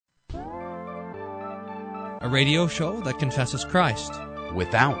a radio show that confesses Christ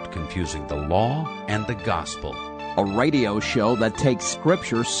without confusing the law and the gospel. A radio show that takes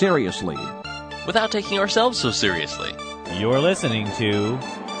Scripture seriously without taking ourselves so seriously. You're listening to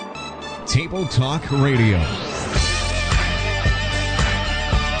Table Talk Radio.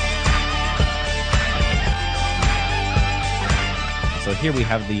 So here we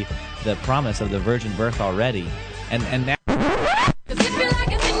have the promise of the virgin birth already, and now.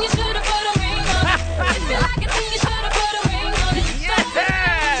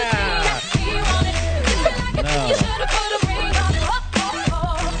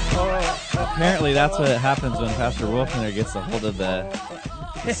 Apparently, that's what happens when Pastor Wolfner gets a hold of the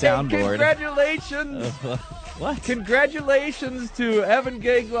soundboard. Congratulations! What? Congratulations to Evan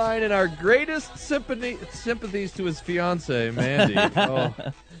Gagline and our greatest sympathies to his fiancee, Mandy. Oh.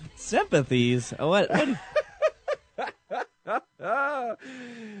 Sympathies? What?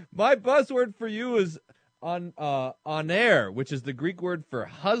 My buzzword for you is on air, which is the Greek word for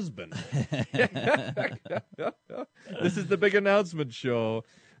husband. This is the big announcement show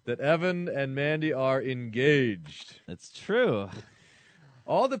that Evan and Mandy are engaged. It's true.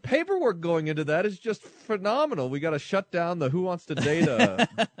 All the paperwork going into that is just phenomenal. We got to shut down the Who Wants to Date a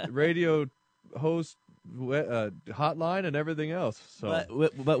radio host hotline and everything else.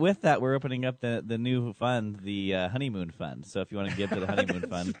 So, but with that, we're opening up the new fund, the honeymoon fund. So if you want to give to the honeymoon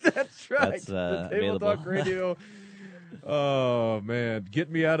fund, that's right. That's the Table available. Talk Radio. Oh man,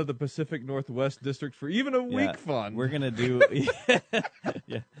 get me out of the Pacific Northwest District for even a week fund. We're gonna do.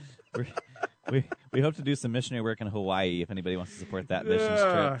 Yeah, we hope to do some missionary work in Hawaii if anybody wants to support that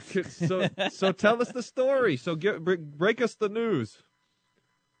missions trip. So tell us the story. So break us the news.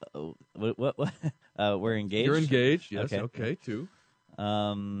 What? We're engaged. You're engaged. Yes. Okay. Okay. Too.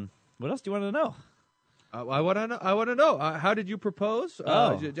 What else do you want to know? I want to know. How did you propose?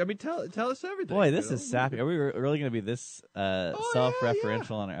 I mean, tell us everything. Boy, this is sappy. Are we really going to be this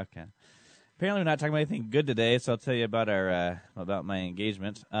self-referential on our? Okay. Apparently, we're not talking about anything good today, so I'll tell you about about my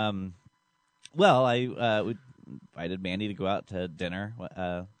engagement. Well, I invited Mandy to go out to dinner.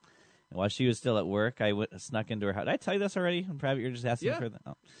 While she was still at work, I snuck into her house. Did I tell you this already in private? You're just asking for that.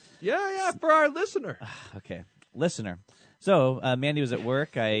 Oh. Yeah, for our listener. Okay, listener. So Mandy was at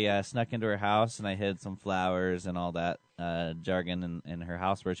work. I snuck into her house, and I hid some flowers and all that jargon in her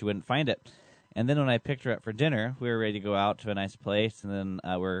house where she wouldn't find it. And then when I picked her up for dinner, we were ready to go out to a nice place, and then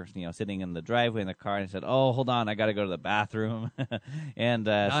we're sitting in the driveway in the car, and I said, "Oh, hold on, I got to go to the bathroom." And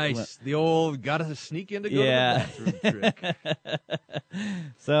nice, the old gotta sneak in to go to the bathroom trick.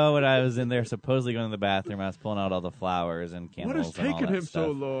 So when I was in there, supposedly going to the bathroom, I was pulling out all the flowers and candles. What has taken him stuff.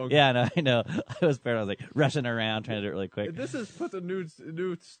 so long? Yeah, I know. I was scared. I was like rushing around, trying to do it really quick. This has put a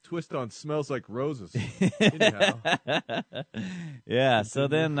new twist on "Smells Like Roses." Anyhow. Yeah. So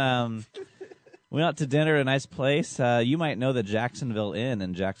then. Went out to dinner at a nice place. You might know the Jacksonville Inn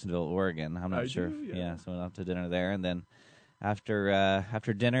in Jacksonville, Oregon. I'm not sure. Yeah, so went out to dinner there, and then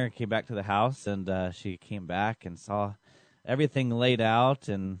after dinner, came back to the house, and she came back and saw everything laid out,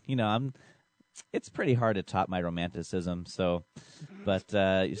 and it's pretty hard to top my romanticism. So, but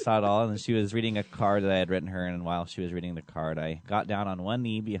you saw it all, and she was reading a card that I had written her, and while she was reading the card, I got down on one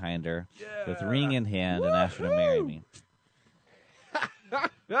knee behind her with ring in hand and asked her to marry me.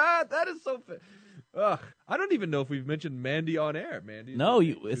 That is so. I don't even know if we've mentioned Mandy on air. Mandy. No,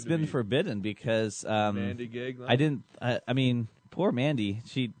 it's been forbidden because Mandy Gagline. I didn't. I mean, poor Mandy.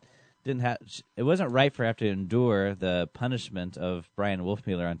 She didn't have. It wasn't right for her to endure the punishment of Brian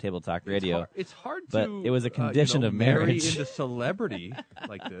Wolfmueller on Table Talk Radio. It's hard but to. It was a condition of marry marriage. into celebrity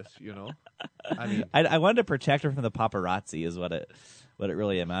like this. I mean, I wanted to protect her from the paparazzi. Is what it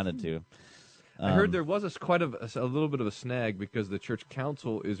really amounted to. I heard there was quite a little bit of a snag because the church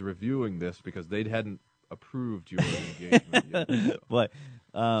council is reviewing this because they hadn't approved your engagement yet. Boy,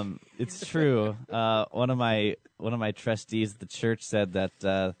 it's true. One of my trustees at the church said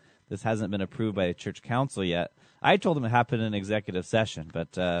that this hasn't been approved by the church council yet. I told him it happened in executive session,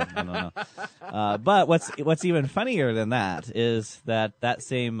 but I don't know. But what's even funnier than that is that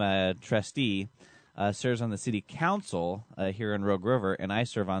same trustee serves on the city council here in Rogue River, and I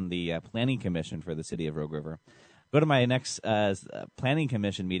serve on the planning commission for the city of Rogue River. Go to my next planning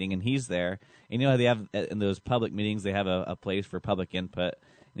commission meeting, and he's there. And they have in those public meetings, they have a place for public input.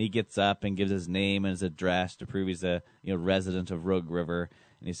 And he gets up and gives his name and his address to prove he's a resident of Rogue River.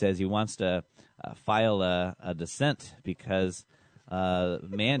 And he says he wants to file a dissent because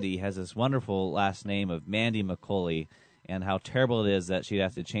Mandy has this wonderful last name of Mandy McCauley, and how terrible it is that she'd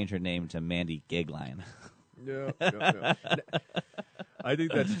have to change her name to Mandy Gagline. Yeah. I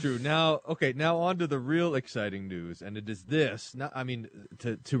think that's true. Now on to the real exciting news, and it is this.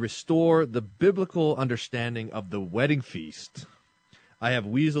 To restore the biblical understanding of the wedding feast, I have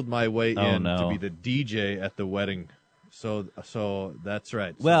weaseled my way in to be the DJ at the wedding. So that's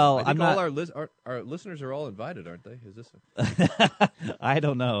right. Well, I think our listeners are all invited, aren't they? Is this? I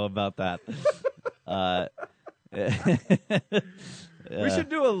don't know about that. We should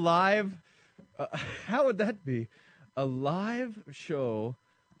do a live. How would that be? A live show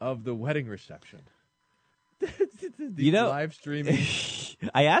of the wedding reception. Live streaming.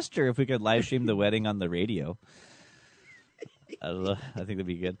 I asked her if we could live stream the wedding on the radio. I think that'd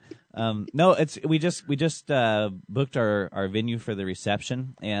be good. No, we just booked our venue for the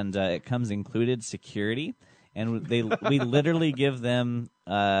reception, and it comes included security, and we literally give them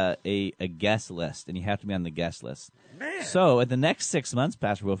a guest list, and you have to be on the guest list. Man. So at the next 6 months,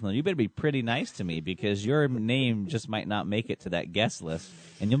 Pastor Wolfman, you better be pretty nice to me, because your name just might not make it to that guest list,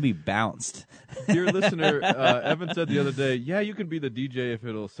 and you'll be bounced. Dear listener, Evan said the other day, "Yeah, you can be the DJ if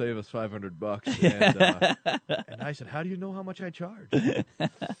it'll save us $500." And I said, "How do you know how much I charge?"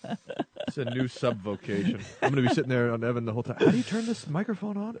 It's a new sub-vocation. I'm going to be sitting there on Evan the whole time. How do you turn this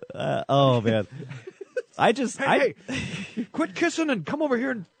microphone on? Oh man. Hey, quit kissing and come over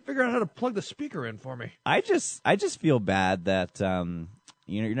here and figure out how to plug the speaker in for me. I just feel bad that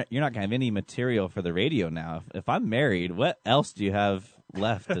you're not going to have any material for the radio now. If I'm married, what else do you have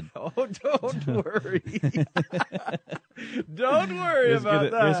left? Oh, don't worry. Don't worry about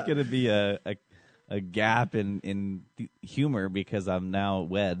that. There's going to be a gap in humor because I'm now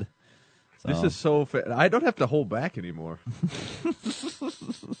wed. So. This is so I don't have to hold back anymore.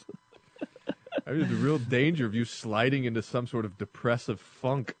 I mean, the real danger of you sliding into some sort of depressive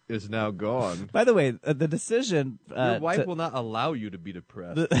funk is now gone. By the way, the decision... Your wife will not allow you to be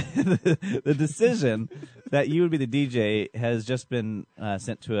depressed. The decision that you would be the DJ has just been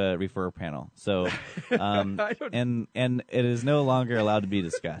sent to a referral panel. So, and it is no longer allowed to be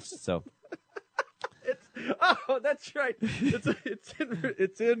discussed. So... Oh, that's right.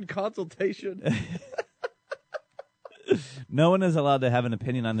 It's in consultation. No one is allowed to have an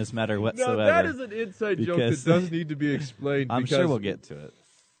opinion on this matter whatsoever. No, that is an inside joke that does need to be explained. I'm sure we'll get to it.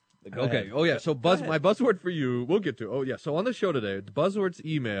 Okay. Ahead. Oh, yeah. So my buzzword for you, we'll get to. Oh, yeah. So on the show today, the buzzword's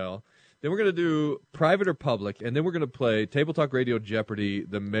email. Then we're going to do private or public, and then we're going to play Table Talk Radio Jeopardy,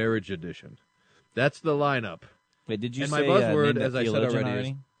 the marriage edition. That's the lineup. Wait, did you and say my buzzword, as I said already?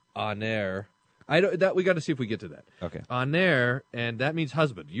 Is on air. We got to see if we get to that. Okay. On air, and that means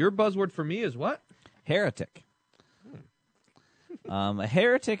husband. Your buzzword for me is what? Heretic. A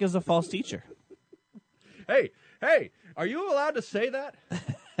heretic is a false teacher. Hey, are you allowed to say that?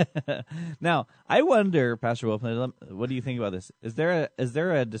 Now, I wonder, Pastor Wolfman, what do you think about this? Is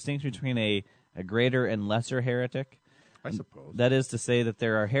there a distinction between a greater and lesser heretic? I suppose. That is to say that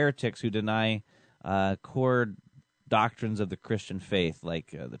there are heretics who deny core doctrines of the Christian faith,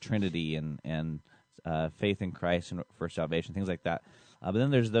 like the Trinity and faith in Christ and for salvation, things like that. But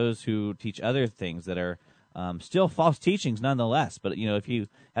then there's those who teach other things that are still false teachings nonetheless. But, if you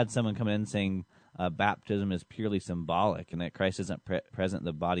had someone come in saying baptism is purely symbolic and that Christ isn't present in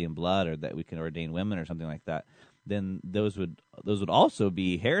the body and blood, or that we can ordain women or something like that, then those would also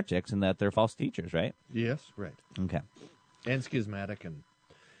be heretics in that they're false teachers, right? Yes, right. Okay. And schismatic and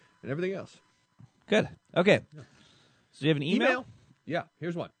everything else. Good. Okay. Yeah. So do you have an email? Yeah,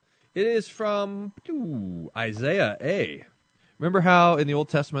 here's one. It is from Isaiah A. Remember how in the Old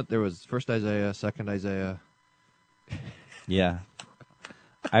Testament there was first Isaiah, second Isaiah? Yeah.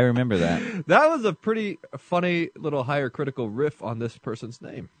 I remember that. That was a pretty funny little higher critical riff on this person's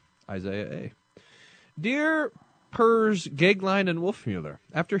name, Isaiah A. Dear Pers, Gagline, and Wolfmueller,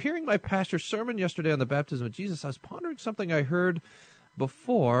 after hearing my pastor's sermon yesterday on the baptism of Jesus, I was pondering something I heard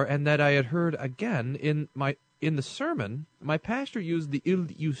before and that I had heard again in the sermon. My pastor used the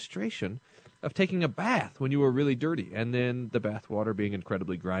illustration of taking a bath when you were really dirty, and then the bath water being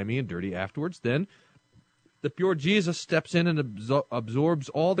incredibly grimy and dirty afterwards. Then the pure Jesus steps in and absorbs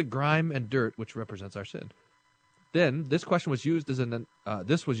all the grime and dirt, which represents our sin. Then this question was used as an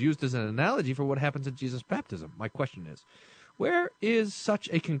analogy for what happens at Jesus' baptism. My question is, where is such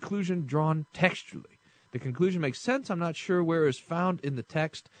a conclusion drawn textually? The conclusion makes sense. I'm not sure where it is found in the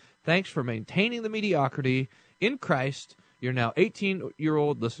text. Thanks for maintaining the mediocrity in Christ. Your now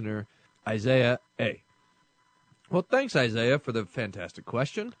 18-year-old listener, Isaiah A. Well, thanks, Isaiah, for the fantastic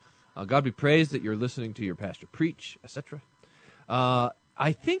question. God be praised that you're listening to your pastor preach, etc.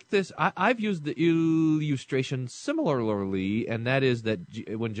 I think I've used the illustration similarly, and that is that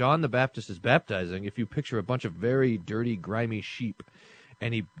when John the Baptist is baptizing, if you picture a bunch of very dirty, grimy sheep,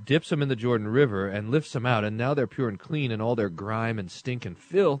 and he dips them in the Jordan River and lifts them out, and now they're pure and clean, and all their grime and stink and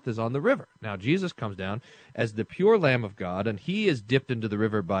filth is on the river. Now Jesus comes down as the pure Lamb of God, and he is dipped into the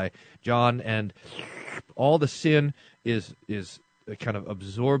river by John, and all the sin is kind of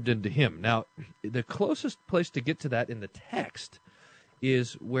absorbed into him. Now, the closest place to get to that in the text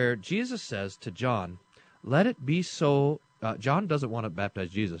is where Jesus says to John, let it be so. John doesn't want to baptize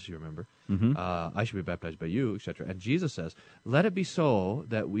Jesus, you remember. I should be baptized by you, etc. And Jesus says, let it be so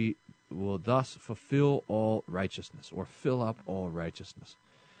that we will thus fulfill all righteousness, or fill up all righteousness.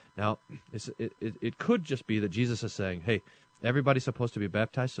 Now, it could just be that Jesus is saying, hey, everybody's supposed to be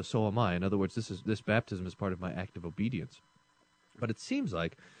baptized, so am I. In other words, this baptism is part of my act of obedience. But it seems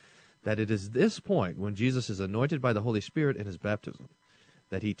like that it is this point, when Jesus is anointed by the Holy Spirit in his baptism,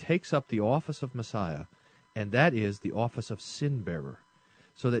 that he takes up the office of Messiah, and that is the office of sin bearer.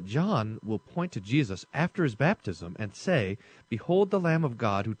 So that John will point to Jesus after his baptism and say, behold the Lamb of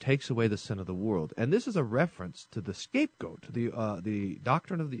God who takes away the sin of the world. And this is a reference to the scapegoat, to the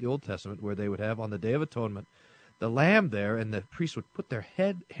doctrine of the Old Testament, where they would have on the Day of Atonement the lamb there, and the priest would put their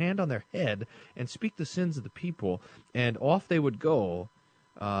hand on their head and speak the sins of the people, and off they would go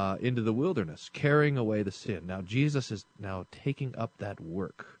into the wilderness, carrying away the sin. Now Jesus is now taking up that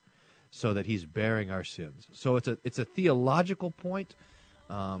work, so that he's bearing our sins. So it's a theological point,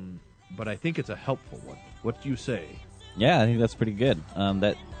 but I think it's a helpful one. What do you say? Yeah, I think that's pretty good.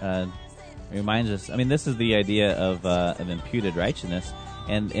 That reminds us. I mean, this is the idea of imputed righteousness.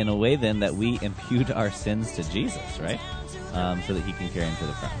 And in a way, then, that we impute our sins to Jesus, right? So that he can carry them to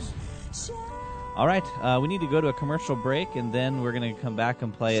the cross. All right, we need to go to a commercial break, and then we're going to come back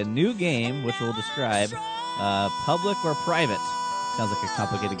and play a new game, which we'll describe public or private. Sounds like a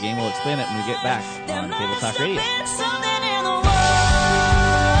complicated game. We'll explain it when we get back on Table Talk Radio.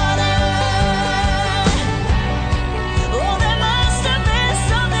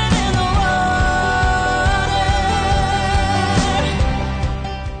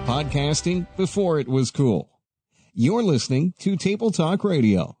 Podcasting before it was cool. You're listening to Table Talk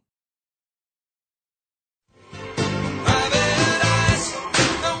Radio.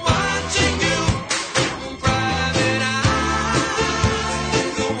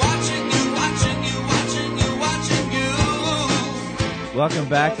 Welcome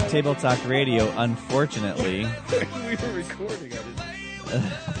back to Table Talk Radio. Unfortunately, We were recording it.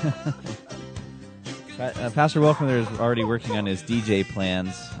 Pastor Wolfmuller is already working on his DJ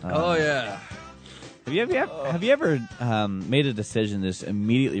plans. Oh, yeah. Have you ever made a decision and just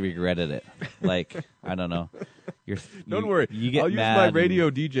immediately regretted it? Like, I don't know. Don't worry. You get I'll use mad my and- radio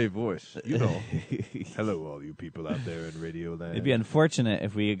DJ voice. You know. Hello, all you people out there in radio land. It'd be unfortunate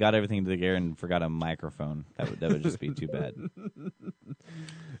if we got everything together and forgot a microphone. That would just be too bad.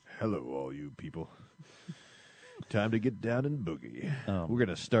 Hello, all you people. Time to get down and boogie. Oh. We're going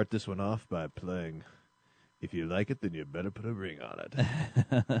to start this one off by playing If You Like It, Then You Better Put a Ring on It.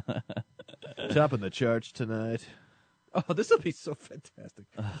 Topping the charts tonight. Oh, this will be so fantastic.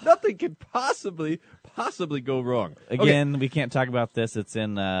 Nothing can possibly go wrong. Again, we can't talk about this. It's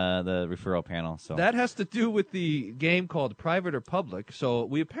in the referral panel. So That has to do with the game called Private or Public. So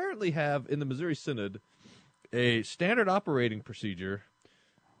we apparently have, in the Missouri Synod, a standard operating procedure,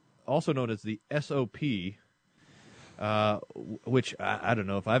 also known as the SOP, which I don't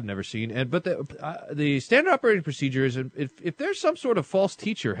know if I've never seen. But the standard operating procedure is if there's some sort of false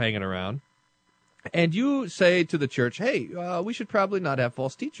teacher hanging around, and you say to the church, hey, we should probably not have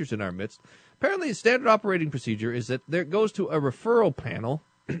false teachers in our midst. Apparently, the standard operating procedure is that there goes to a referral panel,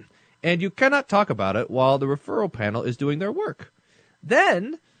 and you cannot talk about it while the referral panel is doing their work.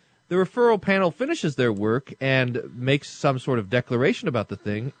 Then the referral panel finishes their work and makes some sort of declaration about the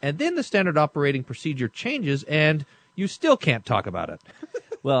thing, and then the standard operating procedure changes, and you still can't talk about it.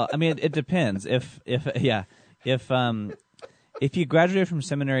 well, I mean, it depends. If you graduate from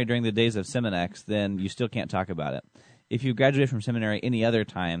seminary during the days of Seminex, then you still can't talk about it. If you graduate from seminary any other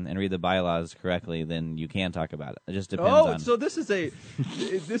time and read the bylaws correctly, then you can talk about it. It just depends on... so this is the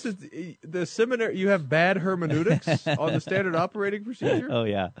seminary. You have bad hermeneutics on the standard operating procedure? Oh,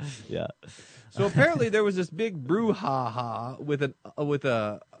 yeah. So apparently there was this big brouhaha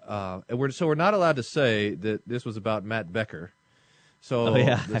so we're not allowed to say that this was about Matt Becker. So Oh,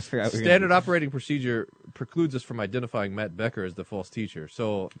 yeah. the I forgot we were standard operating procedure precludes us from identifying Matt Becker as the false teacher.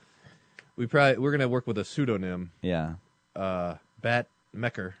 So we're going to work with a pseudonym, Yeah. Bat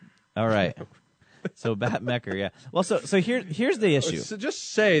Mecker. All right. So Bat Mecker, yeah. Well, so here's the issue. So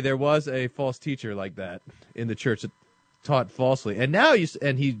just say there was a false teacher like that in the church. taught falsely, and now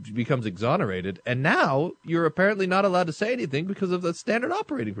he becomes exonerated, and now you're apparently not allowed to say anything because of the standard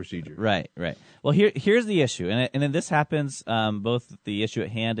operating procedure. Right. Well, here's the issue, and then this happens both the issue at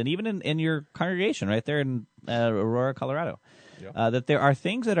hand and even in your congregation right there in Aurora, Colorado, that there are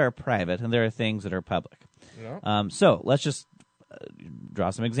things that are private and there are things that are public. Yeah. So let's just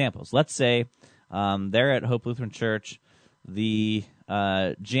draw some examples. Let's say there at Hope Lutheran Church, the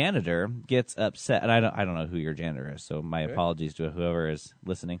janitor gets upset, and I don't know who your janitor is, so my apologies to whoever is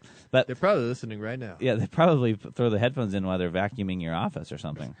listening. But They're probably listening right now. yeah, they probably throw the headphones in while they're vacuuming your office or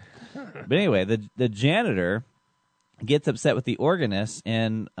something. But anyway, the janitor gets upset with the organist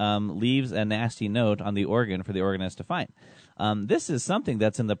and leaves a nasty note on the organ for the organist to find. This is something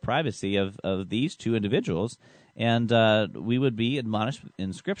that's in the privacy of these two individuals, and we would be admonished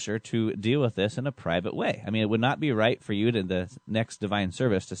in Scripture to deal with this in a private way. I mean, it would not be right for you to the next divine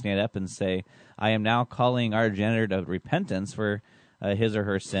service to stand up and say, I am now calling our janitor to repentance for his or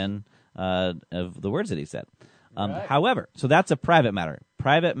her sin of the words that he said. However, so that's a private matter.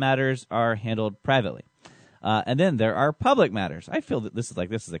 Private matters are handled privately. And then there are public matters. I feel that this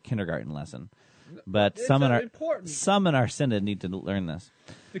is a kindergarten lesson. But some in our synod need to learn this.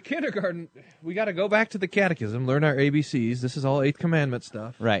 The kindergarten, we got to go back to the catechism, learn our ABCs. This is all Eighth Commandment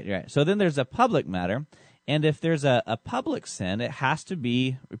stuff. Right. So then there's a public matter, and if there's a public sin, it has to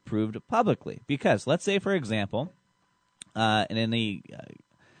be reproved publicly. Because let's say, for example, let's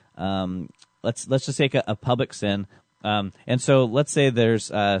just take a public sin, and so let's say there's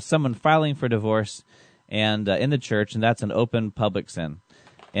someone filing for divorce, and in the church, and that's an open public sin.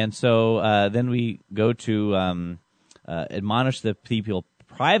 And so then we go to admonish the people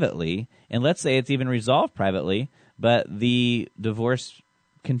privately, and let's say it's even resolved privately, but the divorce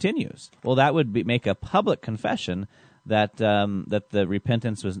continues. Well, that would make a public confession that the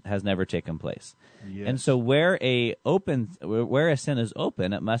repentance has never taken place. Yes. And so where a sin is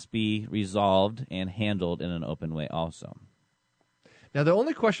open, it must be resolved and handled in an open way also. Now, the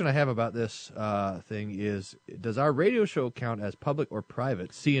only question I have about this thing is, does our radio show count as public or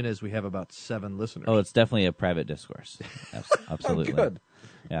private, seeing as we have about 7 listeners? Oh, it's definitely a private discourse. Absolutely. Good.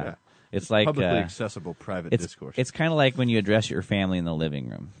 Yeah. It's like publicly accessible private discourse. It's kind of like when you address your family in the living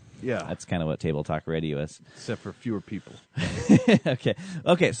room. Yeah. That's kind of what Table Talk Radio is. Except for fewer people.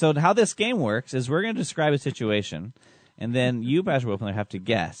 Okay, so how this game works is we're going to describe a situation, and then you, Pastor Wolfner, have to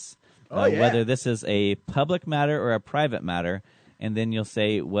guess whether this is a public matter or a private matter, and then you'll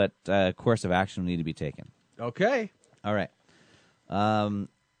say what course of action will need to be taken. Okay. All right.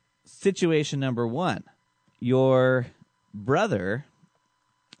 Situation number 1. Your brother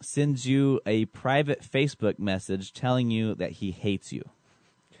sends you a private Facebook message telling you that he hates you.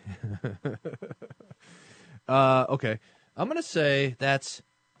 Okay. I'm going to say that's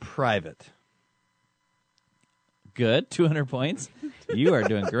private. Good. 200 points. You are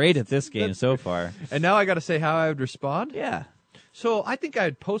doing great at this game so far. And now I got to say how I would respond? Yeah. So I think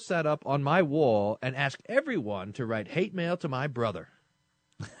I'd post that up on my wall and ask everyone to write hate mail to my brother.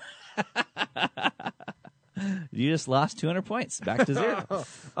 You just lost 200 points. Back to 0.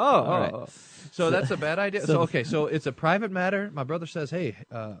 All right. So that's a bad idea. So it's a private matter. My brother says, hey,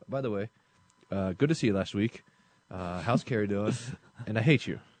 by the way, good to see you last week. How's Carrie doing? And I hate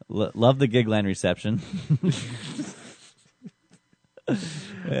you. Love the gig line reception.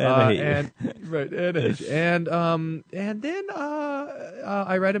 And then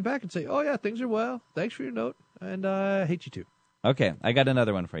I write him back and say, oh yeah, things are well. Thanks for your note, and I hate you too. Okay, I got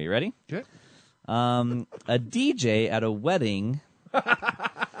another one for you. Ready? Okay. A DJ at a wedding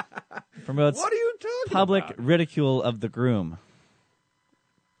promotes what are you talking public about? ridicule of the groom.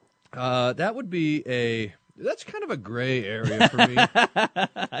 That would be that's kind of a gray area for me.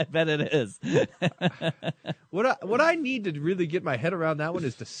 I bet it is. What I need to really get my head around that one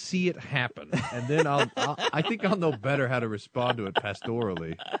is to see it happen, and then I think I'll know better how to respond to it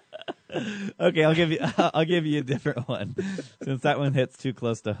pastorally. Okay, I'll give you a different one since that one hits too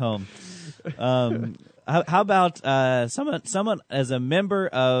close to home. How about someone as a member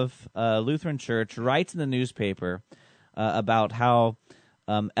of Lutheran Church writes in the newspaper about how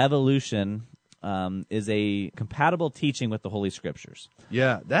evolution is a compatible teaching with the Holy Scriptures.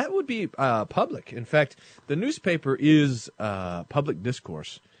 Yeah, that would be public. In fact, the newspaper is public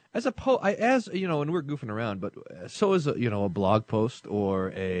discourse. As you know, and we're goofing around, but so is a blog post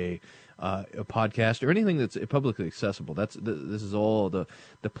or a podcast or anything that's publicly accessible. This is all the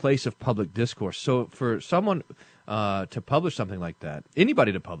place of public discourse. So for someone to publish something like that,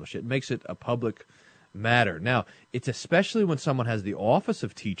 anybody to publish it, makes it a public matter. Now, it's especially when someone has the office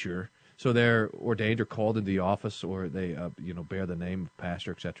of teacher. So they're ordained or called into the office, or they, bear the name of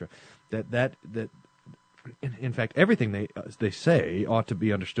pastor, etc. That in fact, everything they say ought to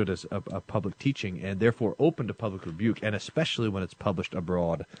be understood as a public teaching and therefore open to public rebuke, and especially when it's published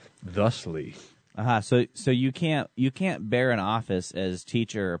abroad thusly. So you can't bear an office as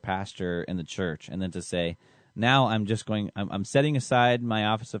teacher or pastor in the church and then to say, now I'm setting aside my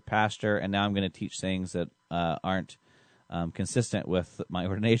office of pastor, and now I'm going to teach things that aren't consistent with my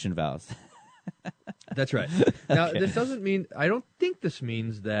ordination vows. That's right. Now, this doesn't mean, I don't think this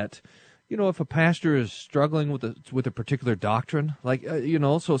means that, if a pastor is struggling with a particular doctrine, like,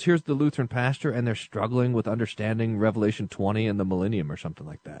 so here's the Lutheran pastor, and they're struggling with understanding Revelation 20 and the millennium or something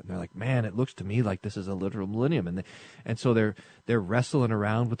like that. And they're like, man, it looks to me like this is a literal millennium. And so they're wrestling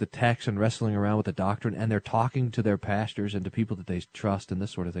around with the text and wrestling around with the doctrine, and they're talking to their pastors and to people that they trust and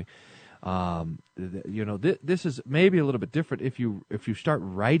this sort of thing. This is maybe a little bit different if you start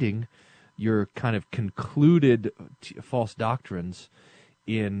writing your kind of concluded false doctrines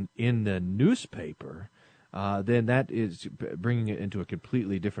in the newspaper, then that is bringing it into a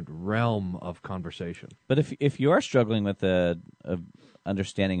completely different realm of conversation. But if you are struggling with the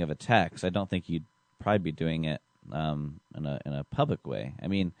understanding of a text, I don't think you'd probably be doing it in a public way. I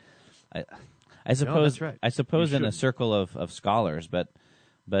mean, I suppose no, that's right. I suppose in a circle of scholars, but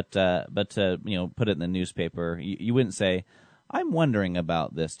to put it in the newspaper, you wouldn't say, "I'm wondering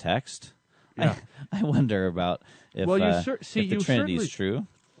about this text." Yeah. I wonder about if, if the Trinity is true.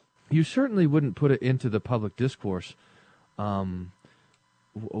 You certainly wouldn't put it into the public discourse as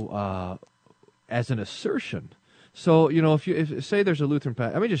an assertion. So, if say there's a Lutheran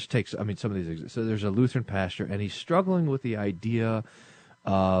pastor, some of these. So there's a Lutheran pastor, and he's struggling with the idea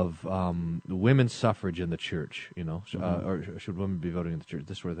of women's suffrage in the church, or should women be voting in the church,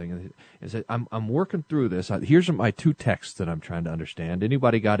 this sort of thing. And he said, I'm working through this. Here's my two texts that I'm trying to understand.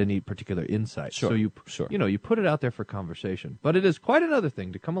 Anybody got any particular insight? Sure. So you put it out there for conversation. But it is quite another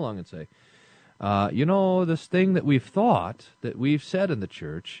thing to come along and say, this thing that we've thought, that we've said in the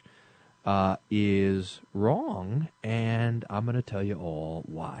church, is wrong, and I'm going to tell you all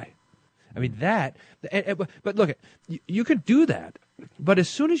why. I mean, but look, you can do that. But as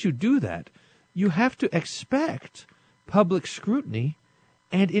soon as you do that, you have to expect public scrutiny,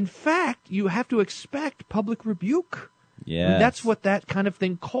 and in fact, you have to expect public rebuke. Yeah, that's what that kind of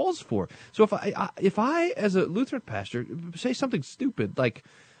thing calls for. So if I as a Lutheran pastor say something stupid like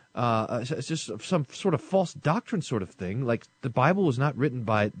it's just some sort of false doctrine sort of thing, like the Bible was not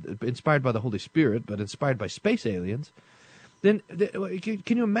inspired by the Holy Spirit, but inspired by space aliens, then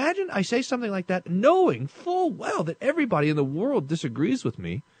can you imagine I say something like that knowing full well that everybody in the world disagrees with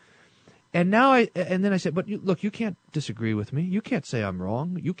me, and then I said, but you can't disagree with me. You can't say I'm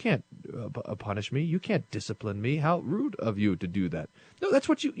wrong. You can't punish me. You can't discipline me. How rude of you to do that. No, that's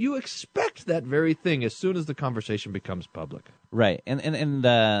what you expect, that very thing, as soon as the conversation becomes public. Right, and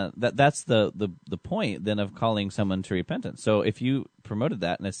that's the point then of calling someone to repentance. So if you promoted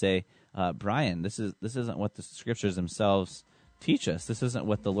that and I say, Brian, this isn't what the scriptures themselves teach us. This isn't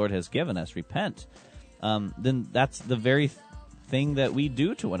what the Lord has given us. Repent. Then that's the very thing that we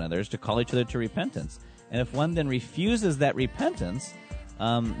do to one another, is to call each other to repentance. And if one then refuses that repentance,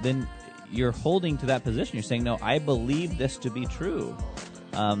 then you're holding to that position. You're saying, no, I believe this to be true.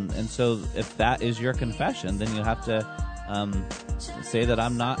 And so if that is your confession, then you have to say that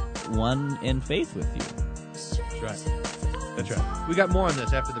I'm not one in faith with you. That's right. We got more on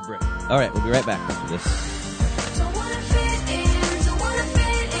this after the break. All right, we'll be right back after this.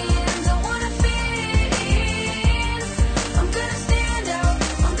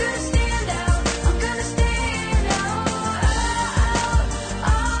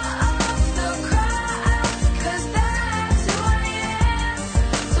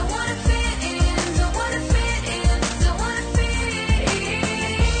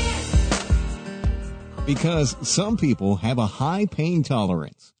 Because some people have a high pain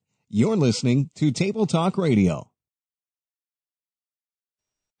tolerance. You're listening to Table Talk Radio.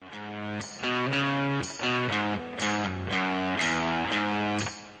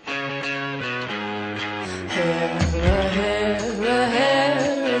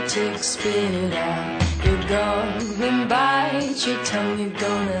 Heretic, spit out your gum and bite your tongue. You're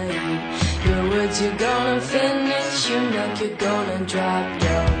gonna eat your words. You're gonna finish your milk. You're gonna drop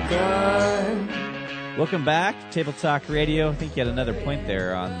your gun. Welcome back to Table Talk Radio. I think you had another point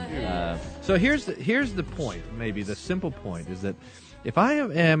there on. So here's the point. Maybe the simple point is that if I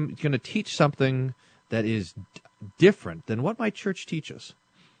am going to teach something that is different than what my church teaches,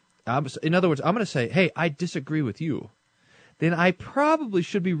 in other words, I'm going to say, "Hey, I disagree with you," then I probably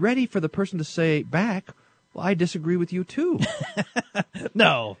should be ready for the person to say back, "Well, I disagree with you too."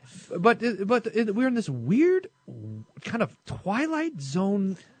 No, but we're in this weird kind of Twilight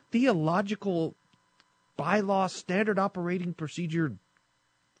Zone theological bylaw, standard operating procedure,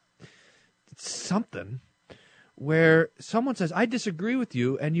 something, where someone says, I disagree with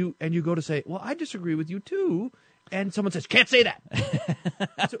you, and you go to say, well, I disagree with you too, and someone says, can't say that.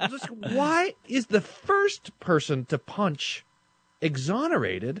 So just, why is the first person to punch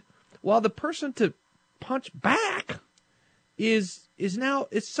exonerated while the person to punch back is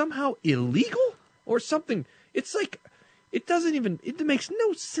somehow illegal or something? It's like, it makes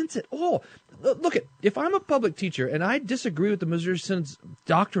no sense at all. Look, if I'm a public teacher and I disagree with the Missouri Synod's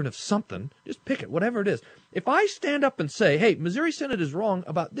doctrine of something, just pick it, whatever it is. If I stand up and say, hey, Missouri Synod is wrong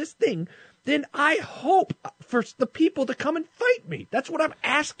about this thing, then I hope for the people to come and fight me. That's what I'm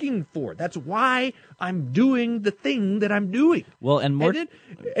asking for. That's why I'm doing the thing that I'm doing. Well, and more...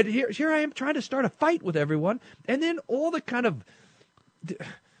 And here I am trying to start a fight with everyone, and then all the kind of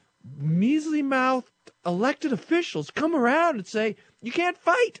measly-mouthed elected officials come around and say, you can't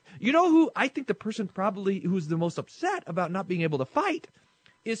fight. You know who I think the person probably who's the most upset about not being able to fight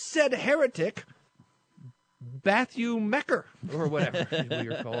is said heretic, Matthew Mecker, or whatever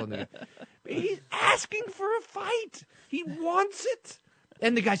you're calling it. He's asking for a fight. He wants it.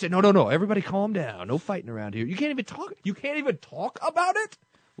 And the guy said, no, everybody calm down. No fighting around here. You can't even talk. You can't even talk about it?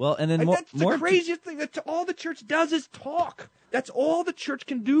 Well, and then that's the craziest thing. That all the church does is talk. That's all the church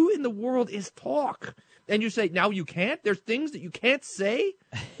can do in the world is talk. And you say, now you can't? There's things that you can't say?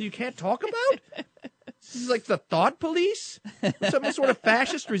 That you can't talk about? This is like the thought police? Some sort of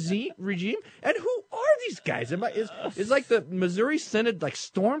fascist regime? And who are these guys? Is like the Missouri Synod, like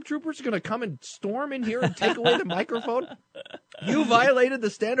stormtroopers going to come and storm in here and take away the microphone? You violated the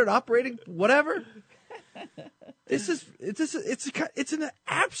standard operating whatever? It's an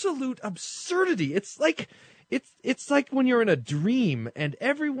absolute absurdity. It's like when you're in a dream and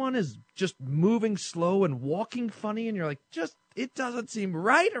everyone is just moving slow and walking funny, and you're like, it doesn't seem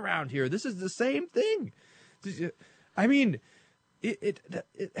right around here. This is the same thing. I mean, do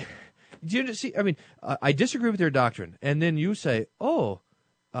you see? I mean, I disagree with your doctrine, and then you say,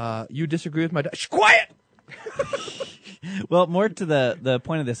 you disagree with my doctrine. Quiet. Well, more to the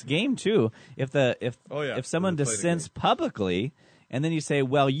point of this game too. If someone dissents publicly, and then you say,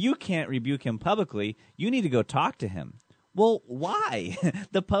 well, you can't rebuke him publicly, you need to go talk to him. Well, why?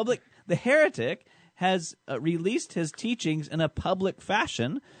 The heretic has released his teachings in a public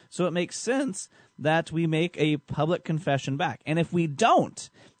fashion, so it makes sense that we make a public confession back. And if we don't,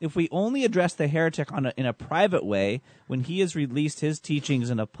 if we only address the heretic in a private way when he has released his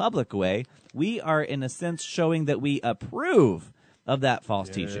teachings in a public way, we are, in a sense, showing that we approve of that false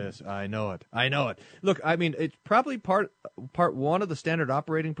teaching. Yes, I know it. Look, I mean, it's probably part one of the standard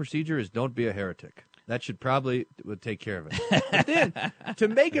operating procedure is don't be a heretic. That would take care of it. But then, to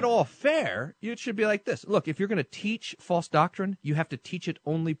make it all fair, it should be like this. Look, if you're going to teach false doctrine, you have to teach it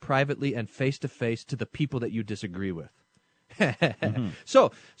only privately and face-to-face to the people that you disagree with. Mm-hmm.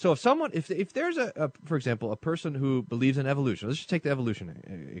 So if there's for example, a person who believes in evolution, let's just take the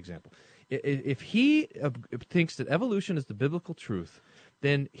evolution example. If he thinks that evolution is the biblical truth,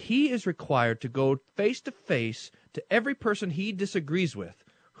 then he is required to go face-to-face to every person he disagrees with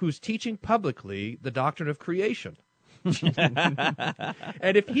who's teaching publicly the doctrine of creation.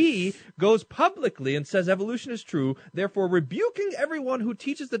 And if he goes publicly and says evolution is true, therefore rebuking everyone who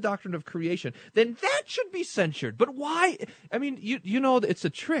teaches the doctrine of creation, then that should be censured. But why? I mean, you know, it's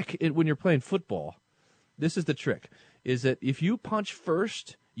a trick when you're playing football. This is the trick, is that if you punch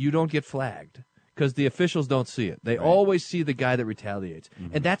first, you don't get flagged because the officials don't see it. They always see the guy that retaliates.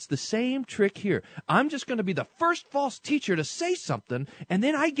 Mm-hmm. And that's the same trick here. I'm just going to be the first false teacher to say something, and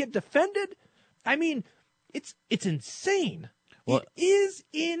then I get defended? I mean, it's insane. Well, it is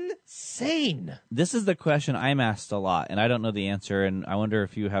insane. This is the question I'm asked a lot, and I don't know the answer, and I wonder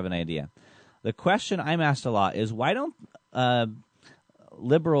if you have an idea. The question I'm asked a lot is, why don't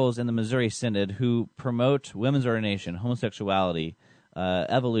liberals in the Missouri Synod who promote women's ordination, homosexuality,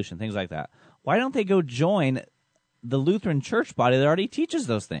 evolution, things like that, why don't they go join the Lutheran church body that already teaches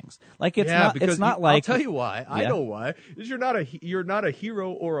those things? Like it's not like, I'll tell you why. I know why. You're not a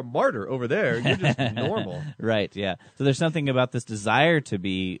hero or a martyr over there. You're just normal. Right, yeah. So there's something about this desire to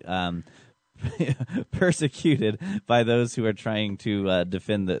be persecuted by those who are trying to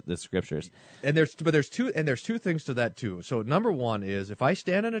defend the scriptures. And there's two things to that too. So number one is, if I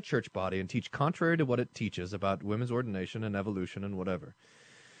stand in a church body and teach contrary to what it teaches about women's ordination and evolution and whatever,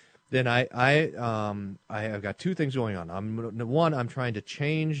 then I have got two things going on. I'm trying to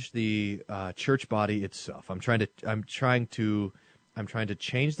change the church body itself. I'm trying to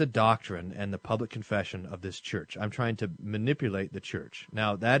change the doctrine and the public confession of this church. I'm trying to manipulate the church.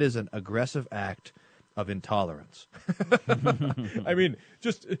 Now, that is an aggressive act of intolerance. I mean,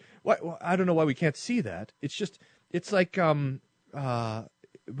 just I don't know why we can't see that. It's like but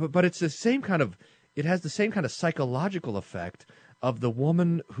it's the same kind of, it has the same kind of psychological effect of the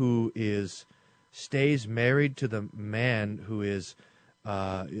woman who stays married to the man who is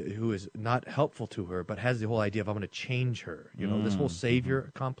not helpful to her, but has the whole idea of, I'm going to change her. You know, this whole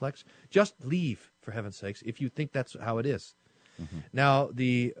savior complex. Just leave, for heaven's sakes, if you think that's how it is. Now,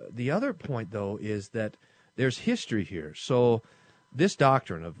 the other point, though, is that there's history here. So this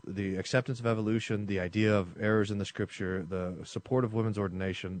doctrine of the acceptance of evolution, the idea of errors in the Scripture, the support of women's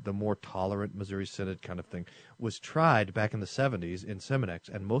ordination, the more tolerant Missouri Synod kind of thing, was tried back in the 70s in Seminex,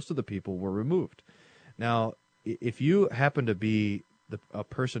 and most of the people were removed. Now, if you happen to be a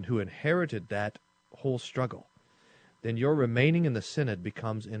person who inherited that whole struggle, then your remaining in the Synod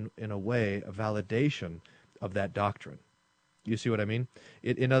becomes, in a way, a validation of that doctrine. You see what I mean?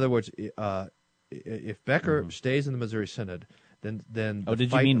 In other words, if Becker stays in the Missouri Synod, then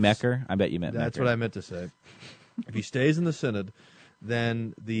did you mean Mecker? I bet you meant that's Mecker. what I meant to say. If he stays in the Synod,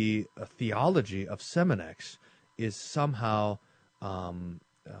 then the theology of Seminex is somehow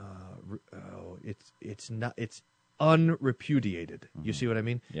it's unrepudiated. You see what I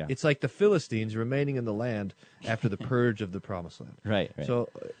mean? Yeah. It's like the Philistines remaining in the land after the purge of the Promised Land. Right.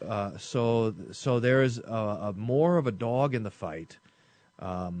 So there is more of a dog in the fight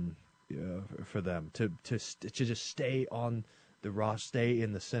for them to just stay on the stay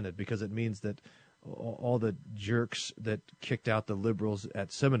in the Synod, because it means that all the jerks that kicked out the liberals at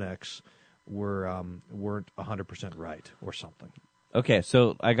Seminex weren't 100% right or something. Okay,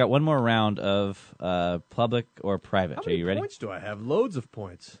 so I got one more round of public or private. How Are you many ready? points do I have? Loads of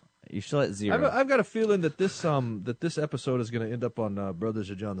points. You're still at 0. I've got a feeling that this episode is going to end up on Brothers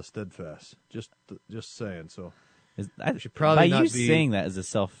of John the Steadfast. Just saying. So we should probably by not you be saying that is a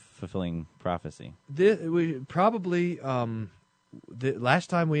self-fulfilling prophecy. We probably the last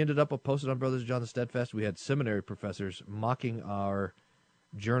time we ended up posted on Brothers of John the Steadfast, we had seminary professors mocking our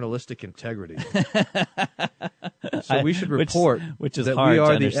journalistic integrity. So we should report which is that hard we to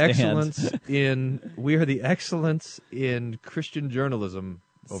are the excellence in Christian journalism.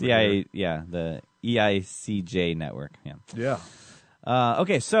 Over here. The EICJ network. Yeah.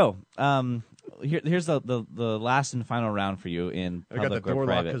 Okay, so here's the last and final round for you in I got public the or door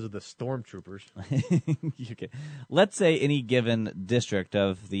locked private. because of the stormtroopers. Okay. Let's say any given district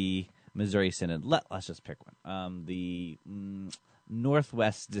of the Missouri Synod. Let's just pick one. The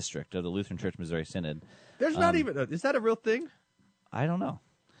Northwest District of the Lutheran Church Missouri Synod. There's not even is that a real thing? I don't know.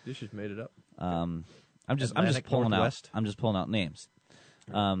 You just made it up. I'm just Atlantic pulling Northwest? out. I'm just pulling out names.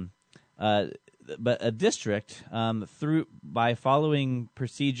 But a district, by following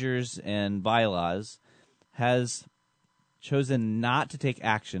procedures and bylaws, has chosen not to take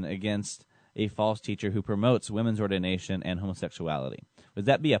action against a false teacher who promotes women's ordination and homosexuality. Would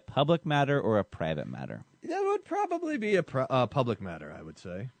that be a public matter or a private matter? That would probably be a public matter, I would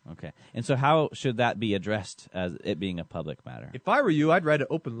say. Okay. And so how should that be addressed as it being a public matter? If I were you, I'd write an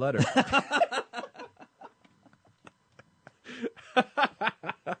open letter.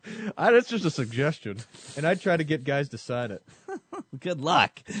 That's just a suggestion, and I'd try to get guys to sign it. Good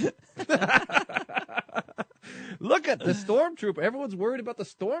luck. Look at the stormtrooper. Everyone's worried about the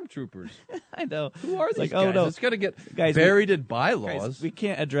stormtroopers. I know. Who are these like, guys? Oh, no. It's going to get Guys, buried in bylaws. Guys, we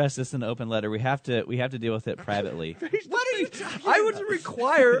can't address this in an open letter. We have to deal with it privately. What are you talking I would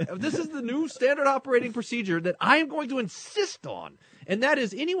require, this is the new standard operating procedure that I am going to insist on, and that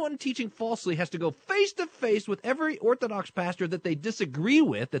is anyone teaching falsely has to go face-to-face with every Orthodox pastor that they disagree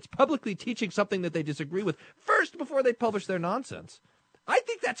with, that's publicly teaching something that they disagree with, first before they publish their nonsense. I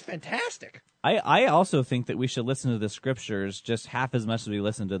think that's fantastic. I also think that we should listen to the scriptures just half as much as we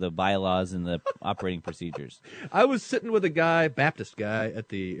listen to the bylaws and the operating procedures. I was sitting with a guy, Baptist guy, at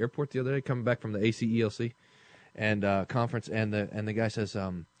the airport the other day, coming back from the ACELC and conference, and the guy says,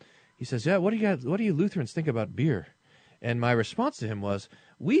 he says, yeah, what do you Lutherans think about beer? And my response to him was,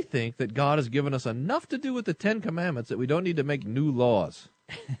 we think that God has given us enough to do with the Ten Commandments that we don't need to make new laws.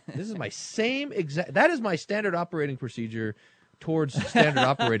 This is my same exact. That is my standard operating procedure towards standard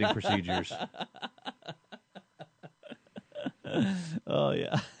operating procedures. Oh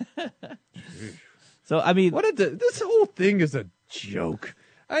yeah. So I mean, this whole thing is a joke.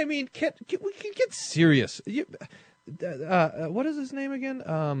 I mean, we can get serious. What is his name again?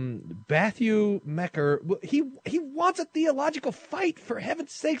 Matthew Mecker. He wants a theological fight. For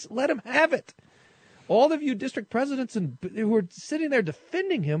heaven's sakes, let him have it. All of you district presidents who are sitting there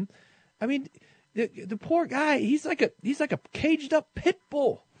defending him. I mean, the poor guy. He's like a caged up pit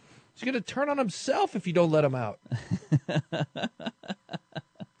bull. He's going to turn on himself if you don't let him out.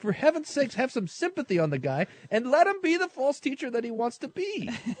 For heaven's sakes, have some sympathy on the guy and let him be the false teacher that he wants to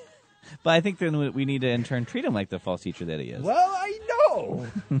be. But I think then we need to in turn treat him like the false teacher that he is. Well, I know.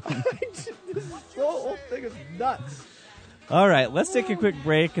 This whole thing is nuts. All right, let's take a quick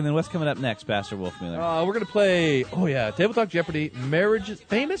break, and then what's coming up next, Pastor Wolfmueller? We're going to play, Table Talk Jeopardy,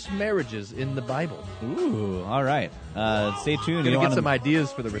 famous marriages in the Bible. Ooh, all right. Stay tuned. Going to get some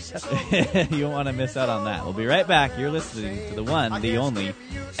ideas for the reception. You don't want to miss out on that. We'll be right back. You're listening to the one, the only,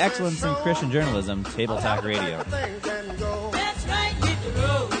 Excellence in Christian Journalism, Table Talk Radio. That's right, hit the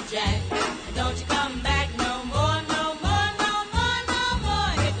road, Jack. Don't you come back no more, no more, no more, no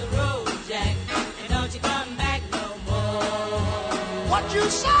more. Hit the road, Jack. And don't you come back no more. What you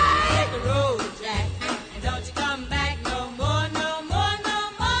say? Hit the road, Jack. And don't you come back no more, no more,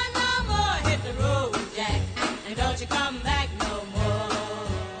 no more, no more. Hit the road, Jack. And don't you come back no more.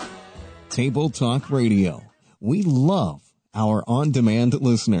 Table Talk Radio. We love our on-demand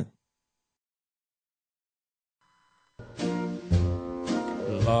listener.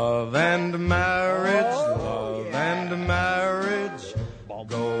 Love and marriage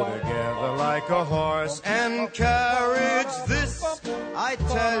go together like a horse and carriage. This I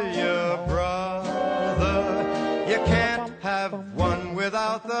tell you, brother, you can't have one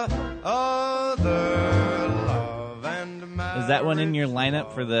without the other. Love and marriage. Is that one in your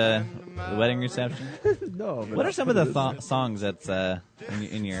lineup for the wedding reception? No. What are some of the songs that's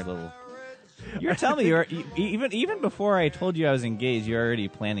in your little... You're telling me even before I told you I was engaged, you're already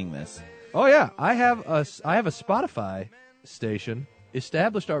planning this. Oh yeah, I have a Spotify station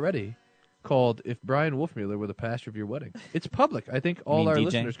established already called "If Brian Wolfmueller Were the Pastor of Your Wedding." It's public. I think all our DJ?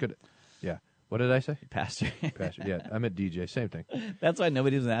 listeners could. Yeah. What did I say? Pastor. Pastor. Yeah, I meant DJ. Same thing. That's why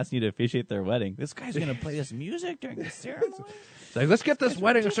nobody's asking you to officiate their wedding. This guy's going to play this music during the ceremony. It's like, let's get this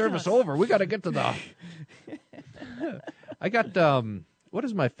wedding service over. We got to get to the. I got. What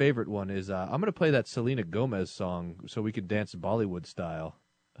is my favorite one? Is I'm going to play that Selena Gomez song so we can dance Bollywood style.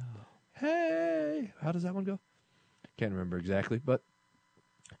 Oh. Hey, how does that one go? Can't remember exactly, but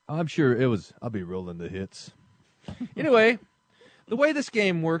I'm sure it was. I'll be rolling the hits. Anyway, the way this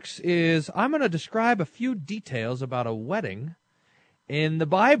game works is I'm going to describe a few details about a wedding in the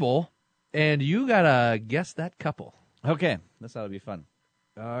Bible, and you got to guess that couple. Okay, this ought to be fun.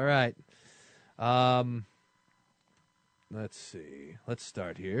 All right. Let's see. Let's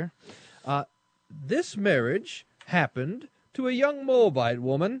start here. This marriage happened to a young Moabite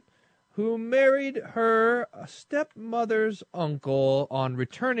woman who married her stepmother's uncle on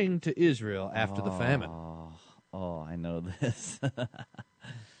returning to Israel after the famine. Oh, I know this.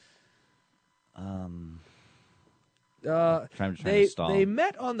 They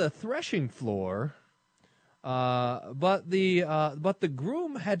met on the threshing floor, but the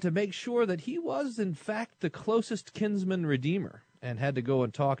groom had to make sure that he was in fact the closest kinsman redeemer, and had to go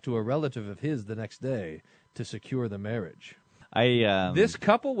and talk to a relative of his the next day to secure the marriage. This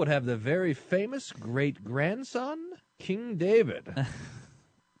couple would have the very famous great-grandson, King David.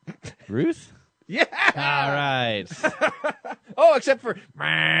 Ruth? Yeah! All right. Oh, except for,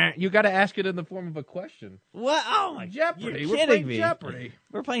 you got to ask it in the form of a question. What? Oh, my Jeopardy. We're playing me. Jeopardy.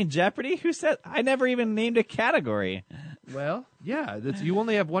 We're playing Jeopardy? Who said? I never even named a category. Well, yeah, you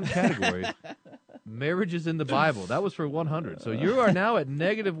only have one category. Marriages in the Bible. That was for 100. So you are now at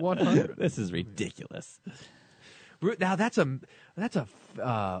negative 100. This is ridiculous. Now that's a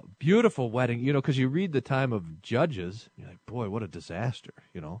beautiful wedding, because you read the time of Judges, you're like, boy, what a disaster,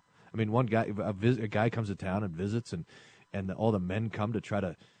 I mean, one guy, a guy comes to town and visits, and all the men come to try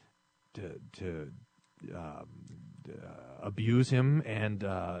to abuse him, and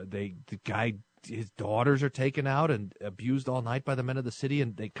his daughters are taken out and abused all night by the men of the city,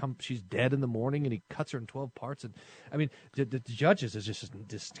 and she's dead in the morning, and he cuts her in 12 parts, and I mean, the Judges is just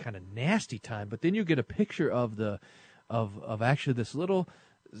this kind of nasty time, but then you get a picture of actually this little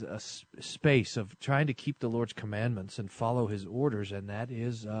space of trying to keep the Lord's commandments and follow his orders, and that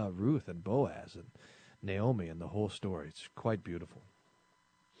is Ruth and Boaz and Naomi and the whole story. It's quite beautiful.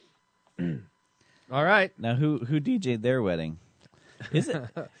 All right. Now, who DJ'd their wedding? Is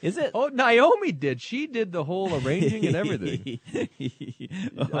it? Oh, Naomi did. She did the whole arranging and everything.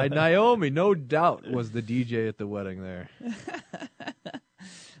 Naomi, no doubt, was the DJ at the wedding there.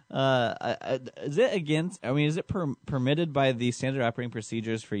 Is it against? I mean, is it permitted by the standard operating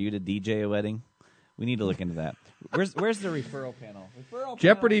procedures for you to DJ a wedding? We need to look into that. Where's the referral panel?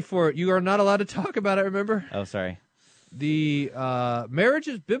 Jeopardy for you are not allowed to talk about it. Remember? Oh, sorry. The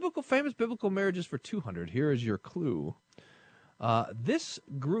famous biblical marriages for 200. Here is your clue. This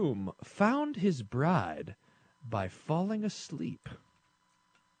groom found his bride by falling asleep.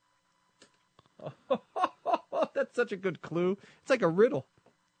 That's such a good clue. It's like a riddle.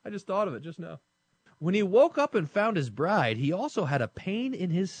 I just thought of it just now. When he woke up and found his bride, he also had a pain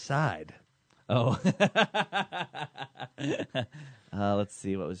in his side. Oh. Let's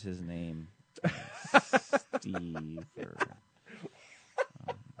see. What was his name? Steve.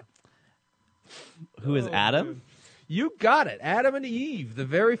 Who is Adam? You got it. Adam and Eve, the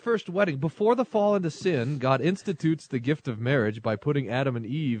very first wedding. Before the fall into sin, God institutes the gift of marriage by putting Adam and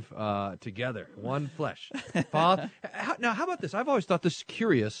Eve together, one flesh. Now, how about this? I've always thought this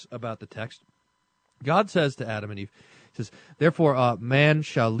curious about the text. God says to Adam and Eve, he says, therefore, man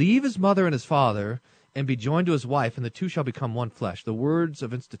shall leave his mother and his father and be joined to his wife, and the two shall become one flesh. The words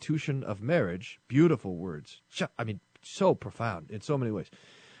of institution of marriage, beautiful words. I mean, so profound in so many ways.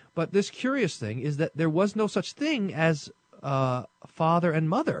 But this curious thing is that there was no such thing as father and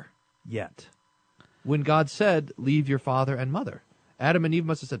mother yet. When God said, leave your father and mother. Adam and Eve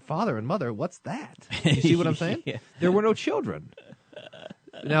must have said, father and mother, what's that? You see what I'm saying? Yeah. There were no children.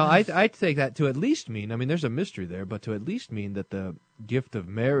 Now, I take that to at least mean, I mean, there's a mystery there, but to at least mean that the gift of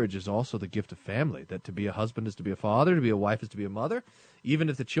marriage is also the gift of family, that to be a husband is to be a father, to be a wife is to be a mother, even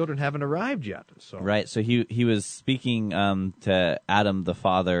if the children haven't arrived yet. So. Right, so he was speaking to Adam the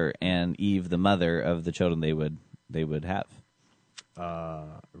father and Eve the mother of the children they would have.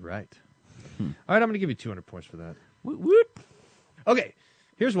 Right. All right, I'm going to give you 200 points for that. Woot woot. Okay,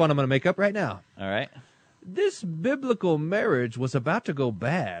 here's one I'm going to make up right now. All right. This biblical marriage was about to go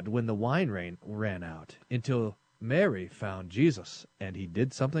bad when the wine ran out, until Mary found Jesus, and he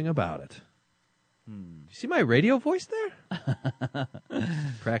did something about it. You see my radio voice there?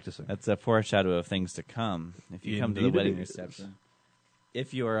 Practicing. That's a foreshadow of things to come. If you come to the Indeed it wedding is. reception,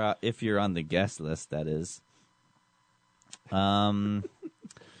 if you're on the guest list, that is.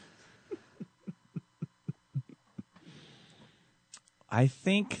 I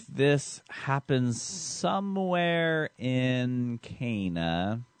think this happens somewhere in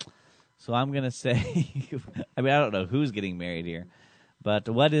Cana. So I'm going to say, I mean, I don't know who's getting married here, but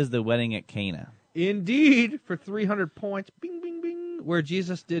what is the wedding at Cana? Indeed, for 300 points, bing, bing, bing, where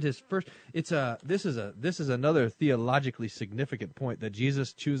Jesus did his first. This is another theologically significant point, that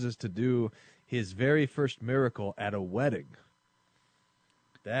Jesus chooses to do his very first miracle at a wedding.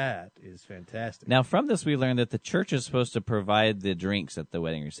 That is fantastic. Now, from this, we learned that the church is supposed to provide the drinks at the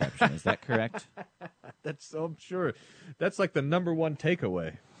wedding reception. Is that correct? I'm sure. That's like the number one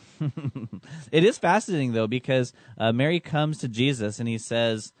takeaway. It is fascinating, though, because Mary comes to Jesus and he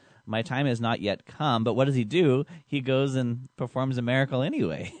says, my time has not yet come. But what does he do? He goes and performs a miracle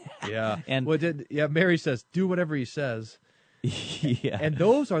anyway. Yeah. And Mary says, do whatever he says. Yeah. And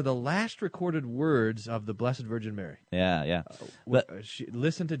those are the last recorded words of the Blessed Virgin Mary. Yeah.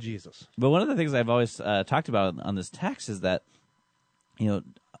 Listen to Jesus. But one of the things I've always talked about on this text is that,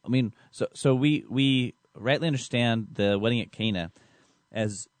 so we rightly understand the wedding at Cana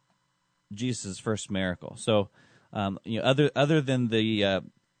as Jesus' first miracle. So, other than the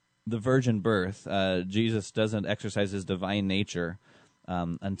virgin birth, Jesus doesn't exercise his divine nature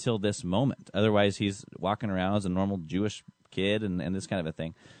until this moment. Otherwise, he's walking around as a normal Jewish kid and this kind of a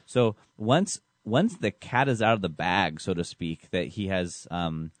thing. So once the cat is out of the bag, so to speak, that he has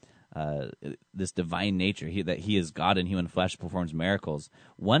this divine nature, that he is God in human flesh, performs miracles.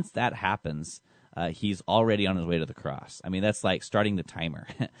 Once that happens, he's already on his way to the cross. I mean, that's like starting the timer,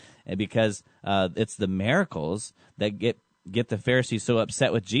 because it's the miracles that get the Pharisees so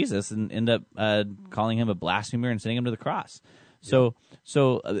upset with Jesus and end up calling him a blasphemer and sending him to the cross. So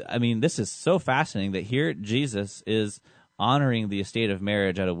I mean, this is so fascinating that here Jesus is honoring the estate of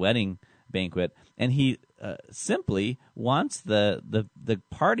marriage at a wedding banquet, and he simply wants the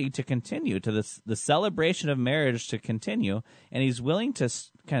party to continue, to the celebration of marriage to continue, and he's willing to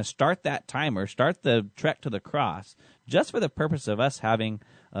kind of start that timer, start the trek to the cross, just for the purpose of us having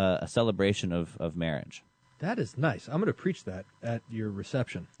a celebration of marriage. That is nice. I'm going to preach that at your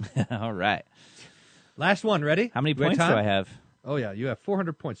reception. All right. Last one. Ready? How many points do I have? Oh, yeah. You have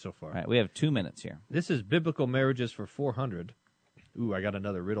 400 points so far. All right. We have 2 minutes here. This is Biblical Marriages for 400. Ooh, I got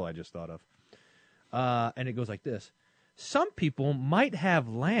another riddle I just thought of. And it goes like this. Some people might have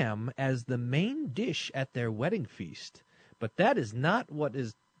lamb as the main dish at their wedding feast, but that is not what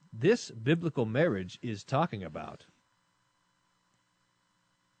this biblical marriage is talking about.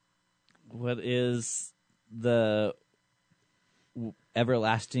 What is the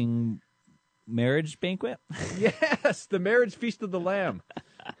everlasting marriage banquet? Yes, the marriage feast of the Lamb.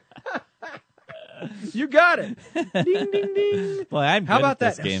 You got it. Ding, ding, ding. Well, I'm How good about at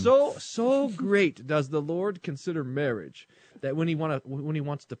this that? game. So great does the Lord consider marriage that when he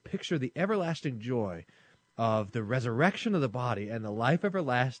wants to picture the everlasting joy of the resurrection of the body and the life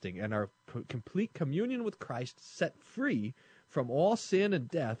everlasting and our complete communion with Christ set free from all sin and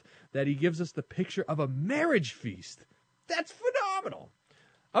death that he gives us the picture of a marriage feast. That's phenomenal.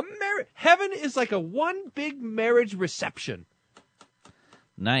 Heaven is like a one big marriage reception.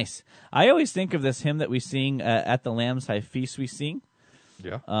 Nice. I always think of this hymn that we sing at the Lamb's High Feast we sing.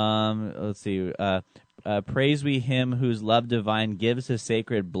 Yeah. Let's see. Praise we him whose love divine gives his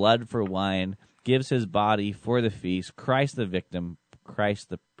sacred blood for wine, gives his body for the feast, Christ the victim, Christ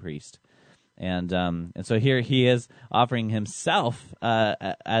the priest. And so here he is offering himself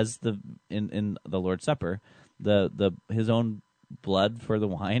as in the Lord's Supper, his own blood for the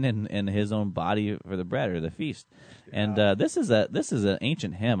wine and his own body for the bread or the feast. And this is an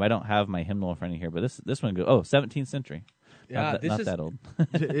ancient hymn. I don't have my hymnal in front of here, but this one goes 17th century. Yeah, not that old.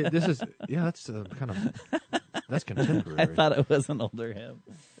 This is that's that's contemporary. I thought it was an older hymn.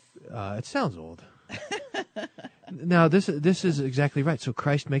 It sounds old. Now, this is exactly right. So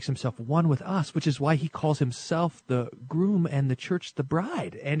Christ makes himself one with us, which is why he calls himself the groom and the church the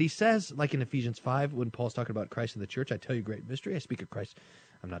bride. And he says, like in Ephesians 5, when Paul's talking about Christ and the church, I tell you great mystery. I speak of Christ.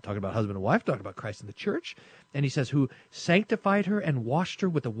 I'm not talking about husband and wife, I'm talking about Christ and the church. And he says, who sanctified her and washed her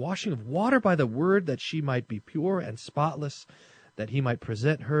with the washing of water by the word, that she might be pure and spotless, that he might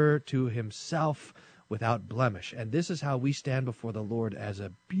present her to himself without blemish. And this is how we stand before the Lord as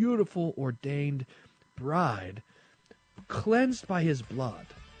a beautiful, ordained bride, cleansed by his blood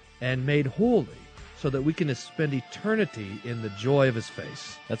and made holy, so that we can spend eternity in the joy of his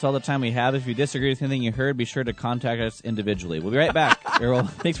face. That's all the time we have. If you disagree with anything you heard, be sure to contact us individually. We'll be right back. Errol,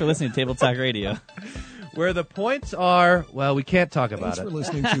 thanks for listening to Table Talk Radio. Where the points are, well, we can't talk about Thanks it. for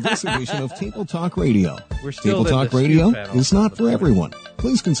listening to this edition of Table Talk Radio. We're still Table in Talk the Radio panel is not on for the everyone.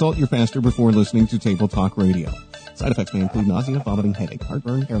 Please consult your pastor before listening to Table Talk Radio. Side effects may include nausea, vomiting, headache,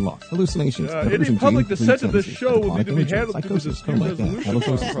 heartburn, hair loss, hallucinations, any aversion to, public complete dissent of this sentences, show will need to be metabolic handled imaging, through the psychosis, coma, death,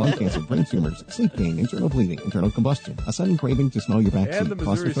 resolution halitosis, lung cancer, brain tumors, sleep pain, internal bleeding, internal combustion, a sudden craving to smell your And backseat, the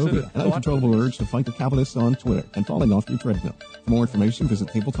Missouri claustrophobia, Synod an uncontrollable urge to fight the Calvinists on Twitter, and falling off your treadmill. For more information, visit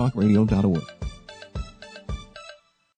tabletalkradio.org.